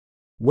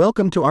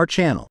Welcome to our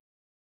channel.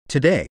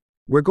 Today,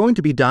 we're going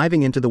to be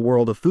diving into the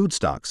world of food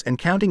stocks and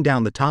counting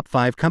down the top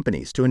 5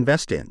 companies to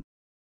invest in.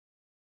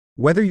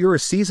 Whether you're a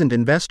seasoned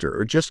investor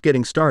or just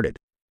getting started,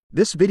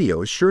 this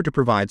video is sure to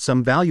provide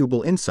some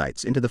valuable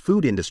insights into the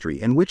food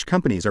industry and which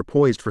companies are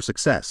poised for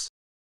success.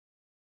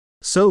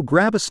 So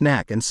grab a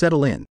snack and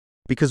settle in,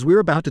 because we're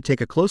about to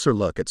take a closer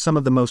look at some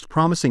of the most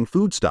promising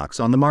food stocks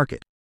on the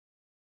market.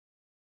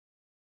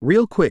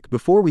 Real quick,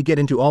 before we get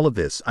into all of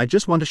this, I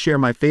just want to share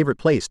my favorite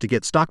place to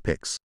get stock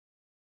picks.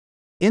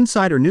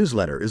 Insider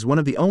Newsletter is one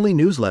of the only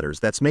newsletters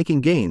that's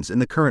making gains in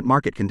the current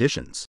market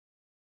conditions.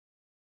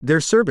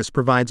 Their service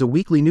provides a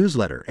weekly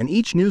newsletter, and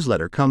each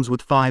newsletter comes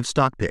with 5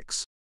 stock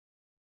picks.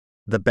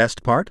 The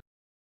best part?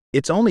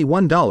 It's only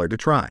 $1 to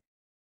try.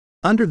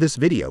 Under this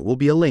video will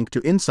be a link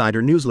to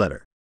Insider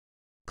Newsletter.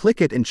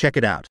 Click it and check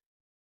it out.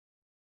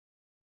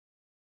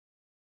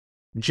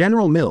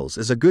 General Mills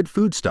is a good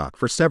food stock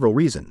for several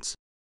reasons.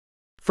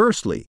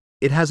 Firstly,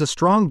 it has a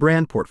strong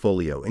brand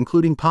portfolio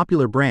including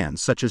popular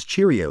brands such as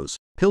Cheerios,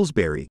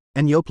 Pillsbury,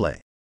 and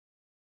Yoplait.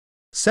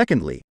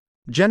 Secondly,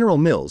 General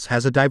Mills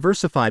has a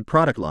diversified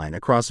product line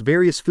across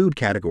various food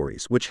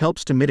categories, which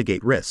helps to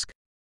mitigate risk.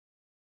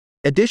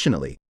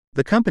 Additionally,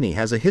 the company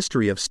has a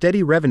history of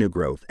steady revenue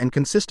growth and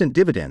consistent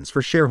dividends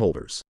for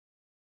shareholders.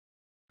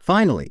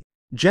 Finally,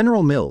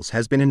 General Mills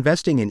has been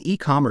investing in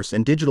e-commerce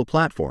and digital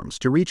platforms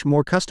to reach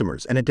more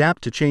customers and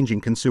adapt to changing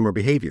consumer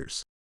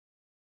behaviors.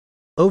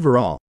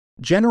 Overall,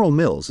 General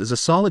Mills is a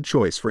solid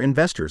choice for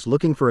investors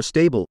looking for a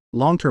stable,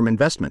 long-term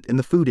investment in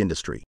the food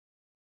industry.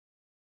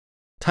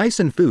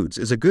 Tyson Foods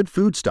is a good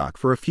food stock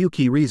for a few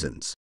key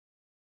reasons.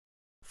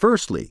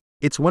 Firstly,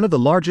 it's one of the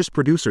largest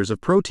producers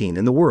of protein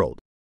in the world,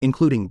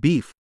 including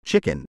beef,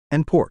 chicken,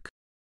 and pork.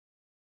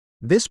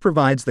 This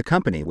provides the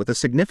company with a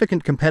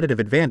significant competitive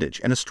advantage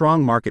and a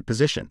strong market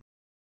position.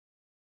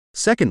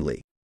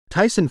 Secondly,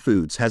 Tyson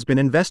Foods has been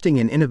investing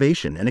in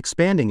innovation and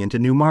expanding into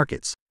new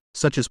markets,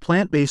 such as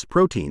plant-based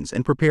proteins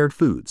and prepared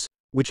foods,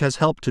 which has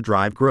helped to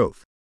drive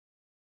growth.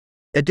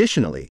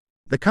 Additionally,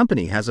 the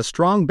company has a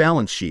strong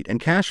balance sheet and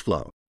cash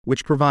flow,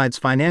 which provides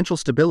financial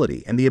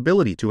stability and the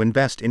ability to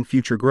invest in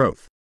future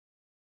growth.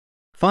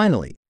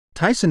 Finally,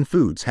 Tyson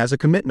Foods has a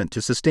commitment to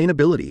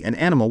sustainability and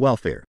animal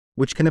welfare,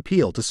 which can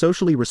appeal to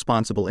socially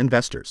responsible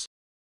investors.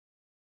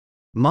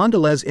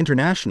 Mondelez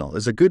International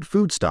is a good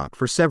food stock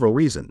for several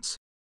reasons.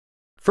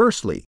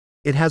 Firstly,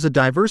 it has a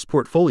diverse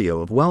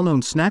portfolio of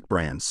well-known snack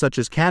brands such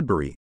as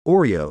Cadbury,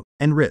 Oreo,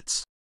 and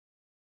Ritz.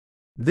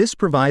 This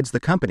provides the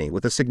company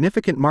with a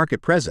significant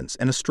market presence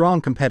and a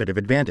strong competitive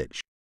advantage.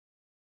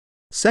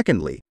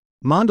 Secondly,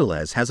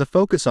 Mondelez has a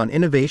focus on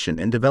innovation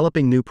and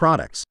developing new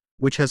products,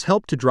 which has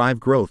helped to drive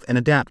growth and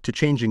adapt to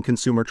changing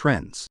consumer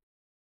trends.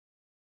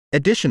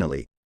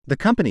 Additionally, the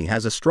company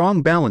has a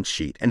strong balance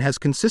sheet and has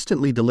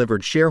consistently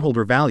delivered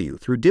shareholder value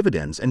through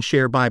dividends and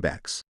share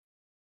buybacks.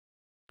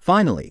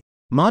 Finally,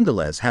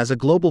 Mondelez has a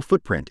global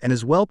footprint and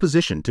is well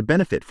positioned to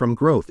benefit from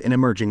growth in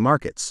emerging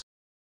markets.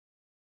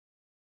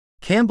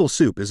 Campbell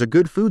Soup is a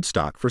good food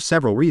stock for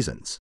several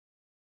reasons.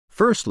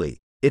 Firstly,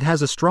 it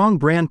has a strong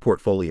brand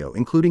portfolio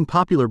including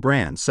popular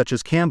brands such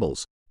as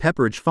Campbell's,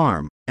 Pepperidge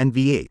Farm, and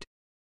V8.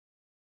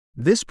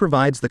 This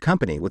provides the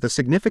company with a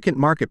significant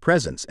market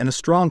presence and a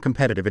strong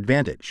competitive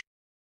advantage.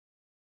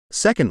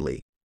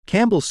 Secondly,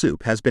 Campbell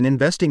Soup has been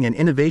investing in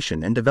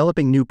innovation and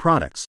developing new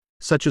products,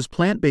 such as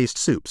plant-based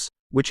soups,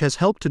 which has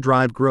helped to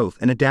drive growth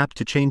and adapt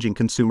to changing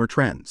consumer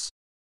trends.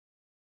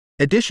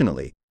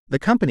 Additionally, the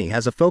company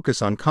has a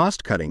focus on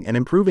cost-cutting and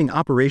improving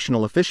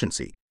operational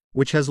efficiency,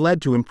 which has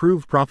led to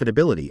improved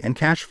profitability and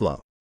cash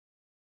flow.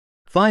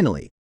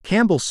 Finally,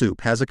 Campbell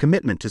Soup has a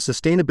commitment to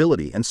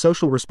sustainability and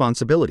social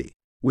responsibility,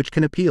 which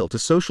can appeal to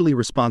socially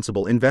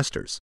responsible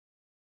investors.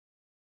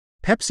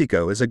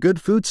 PepsiCo is a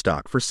good food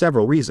stock for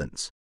several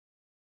reasons.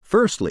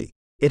 Firstly,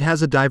 it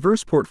has a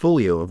diverse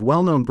portfolio of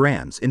well-known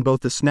brands in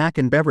both the snack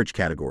and beverage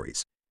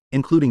categories,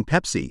 including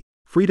Pepsi,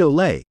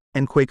 Frito-Lay,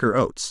 and Quaker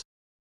Oats.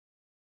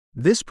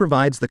 This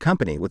provides the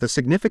company with a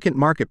significant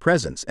market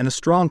presence and a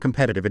strong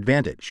competitive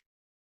advantage.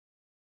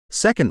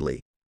 Secondly,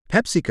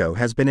 PepsiCo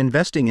has been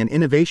investing in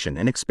innovation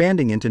and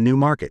expanding into new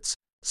markets,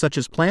 such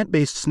as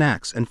plant-based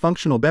snacks and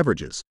functional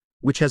beverages,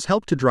 which has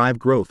helped to drive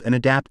growth and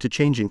adapt to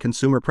changing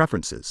consumer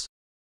preferences.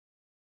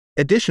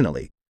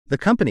 Additionally, the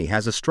company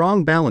has a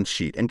strong balance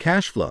sheet and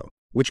cash flow,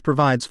 which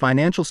provides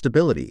financial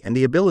stability and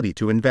the ability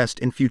to invest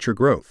in future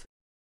growth.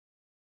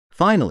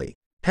 Finally,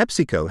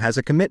 PepsiCo has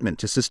a commitment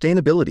to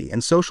sustainability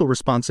and social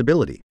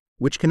responsibility,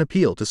 which can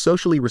appeal to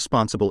socially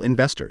responsible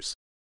investors.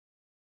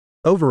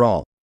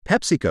 Overall,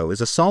 PepsiCo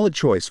is a solid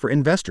choice for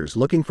investors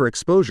looking for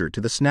exposure to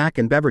the snack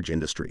and beverage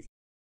industry.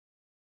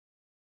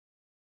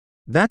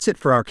 That's it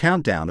for our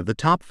countdown of the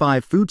top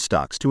 5 food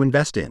stocks to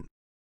invest in.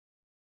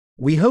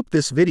 We hope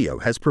this video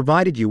has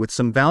provided you with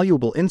some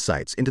valuable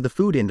insights into the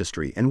food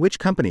industry and which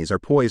companies are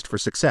poised for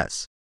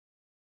success.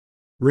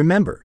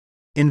 Remember,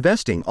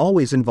 investing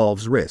always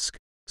involves risk,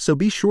 so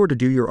be sure to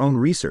do your own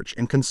research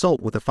and consult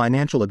with a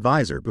financial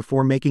advisor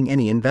before making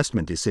any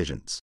investment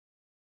decisions.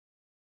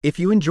 If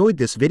you enjoyed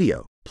this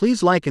video,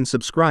 Please like and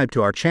subscribe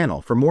to our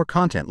channel for more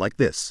content like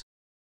this.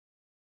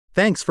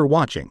 Thanks for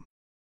watching.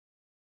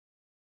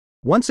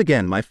 Once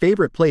again, my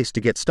favorite place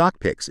to get stock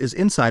picks is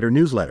Insider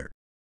Newsletter.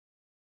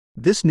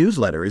 This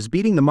newsletter is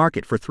beating the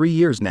market for 3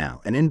 years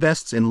now and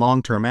invests in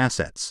long-term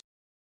assets.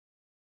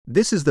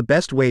 This is the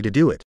best way to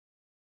do it.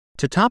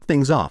 To top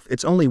things off,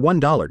 it's only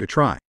 $1 to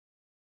try.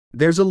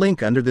 There's a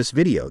link under this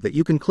video that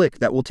you can click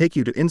that will take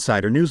you to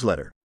Insider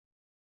Newsletter.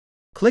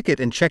 Click it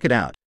and check it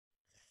out.